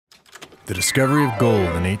The discovery of gold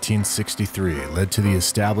in 1863 led to the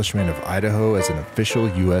establishment of Idaho as an official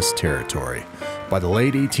U.S. territory. By the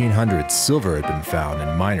late 1800s, silver had been found,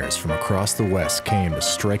 and miners from across the West came to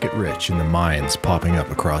strike it rich in the mines popping up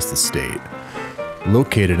across the state.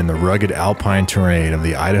 Located in the rugged alpine terrain of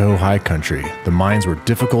the Idaho high country, the mines were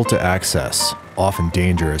difficult to access, often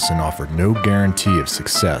dangerous, and offered no guarantee of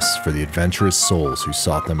success for the adventurous souls who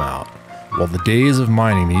sought them out. While the days of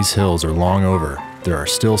mining these hills are long over, there are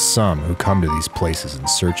still some who come to these places in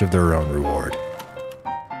search of their own reward.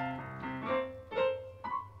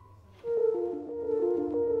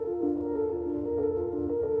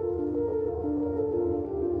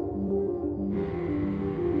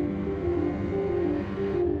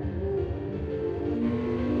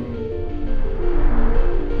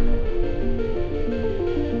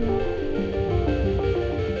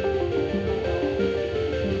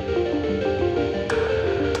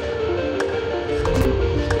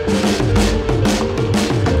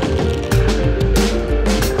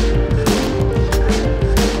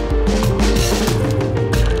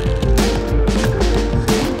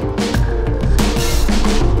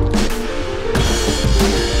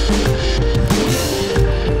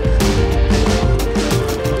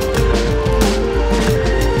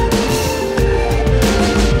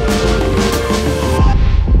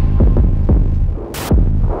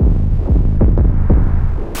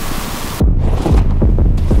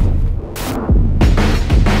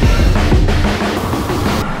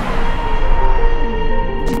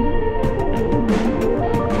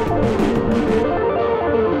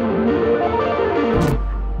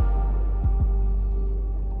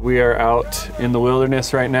 We are out in the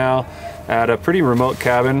wilderness right now at a pretty remote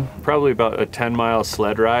cabin, probably about a 10-mile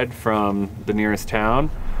sled ride from the nearest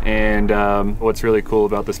town. And what's really cool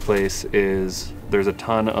about this place is there's a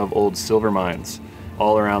ton of old silver mines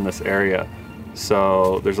all around this area.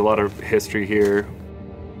 So there's a lot of history here.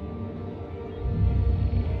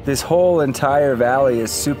 This whole entire valley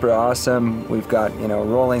is super awesome. We've got,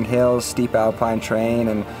 rolling hills, steep alpine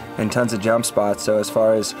terrain, and tons of jump spots. So as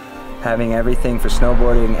far as having everything for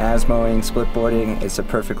snowboarding, asmoing, splitboarding, it's a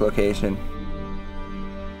perfect location.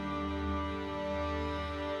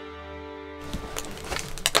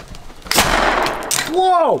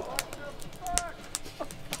 Whoa!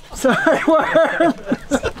 Sorry, worm!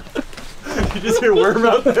 You just hear worm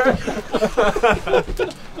out there?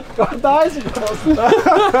 Got the icicles.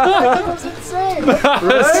 That was insane.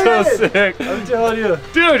 That's so sick. I'm telling you.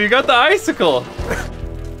 Dude, you got the icicle.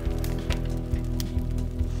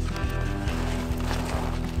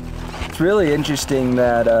 It's really interesting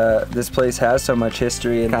that this place has so much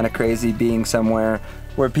history, and kind of crazy being somewhere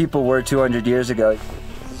where people were 200 years ago.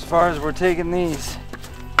 As far as we're taking these.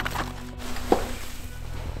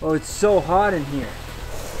 Oh, it's so hot in here.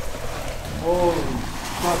 Holy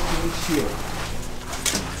fucking shit.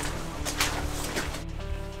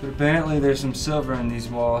 But apparently there's some silver in these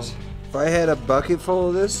walls. If I had a bucket full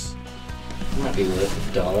of this, it might be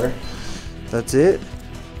worth $1. that's it.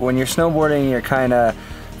 When you're snowboarding, you're kind of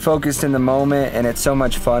focused in the moment, and it's so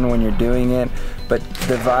much fun when you're doing it, but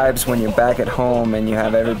the vibes when you're back at home and you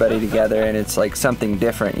have everybody together and it's like something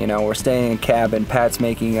different, We're staying in a cabin, Pat's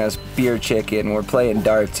making us beer chicken, we're playing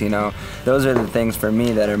darts, Those are the things for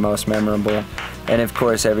me that are most memorable. And of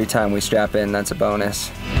course, every time we strap in, that's a bonus.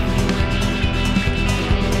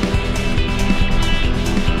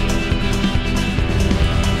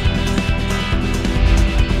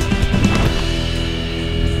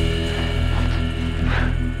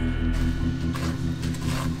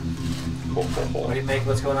 What do you think?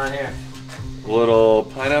 What's going on here? Little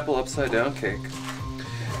pineapple upside down cake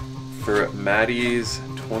for Maddie's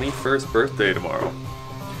 21st birthday tomorrow.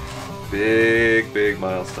 Big, big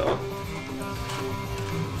milestone.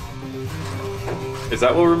 Is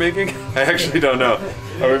that what we're making? I actually don't know.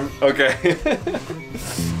 Are we, okay.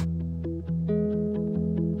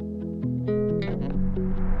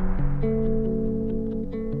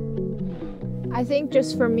 I think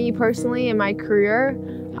just for me personally in my career,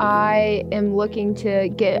 I am looking to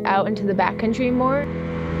get out into the backcountry more.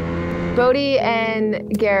 Bode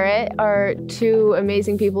and Garrett are two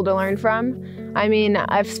amazing people to learn from. I mean,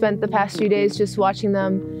 I've spent the past few days just watching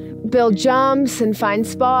them build jumps and find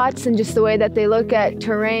spots, and just the way that they look at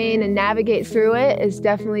terrain and navigate through it is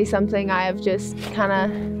definitely something I have just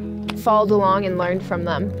kind of followed along and learned from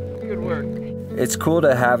them. Good work. It's cool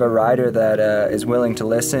to have a rider that is willing to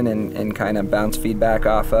listen and kind of bounce feedback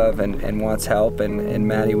off of and wants help, and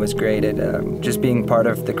Maddie was great at just being part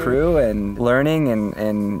of the crew and learning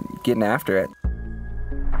and getting after it.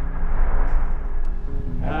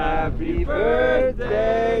 Happy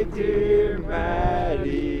birthday, dear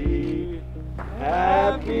Maddie.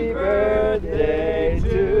 Happy birthday. birthday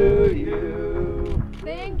to you.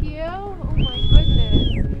 Thank you. Oh my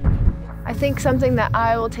goodness. I think something that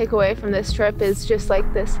I will take away from this trip is just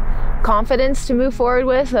like this confidence to move forward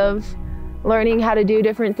with, of learning how to do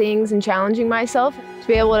different things and challenging myself. To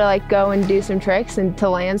be able to like go and do some tricks and to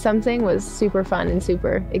land something was super fun and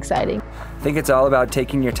super exciting. I think it's all about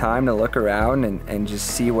taking your time to look around and just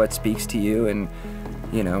see what speaks to you. And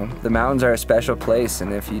you know, the mountains are a special place,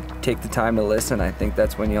 and if you take the time to listen, I think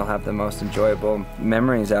that's when you'll have the most enjoyable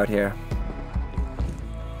memories out here.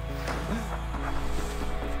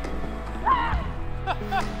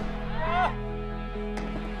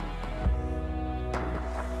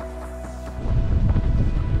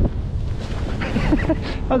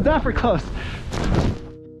 How's that for close?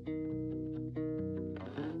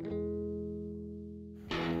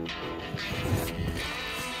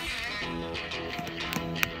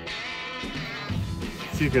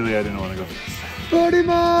 Secretly, I didn't want to go first. Bode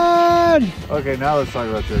Merrill! Okay, now let's talk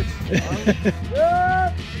about tricks.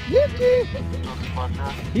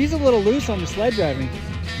 He's a little loose on the sled driving.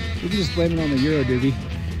 You can just blame it on the Euro derby.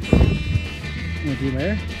 You want to do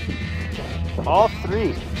there? All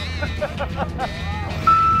three.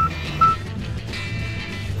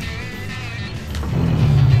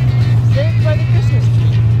 Saved by the Christmas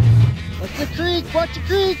tree. Watch the creek! Watch the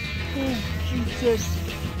creek! Oh, Jesus.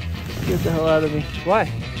 Get the hell out of me. Why?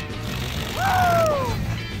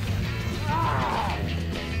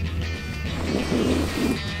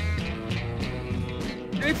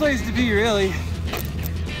 Great place to be, really.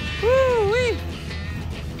 Woo-wee!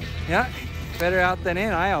 Yeah, better out than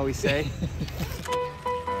in, I always say.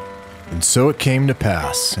 And so it came to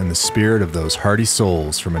pass, in the spirit of those hardy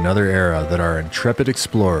souls from another era, that our intrepid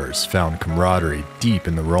explorers found camaraderie deep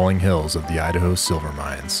in the rolling hills of the Idaho silver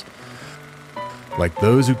mines. Like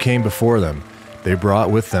those who came before them, they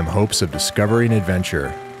brought with them hopes of discovery and adventure,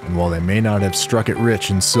 and while they may not have struck it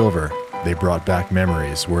rich in silver, they brought back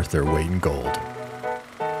memories worth their weight in gold.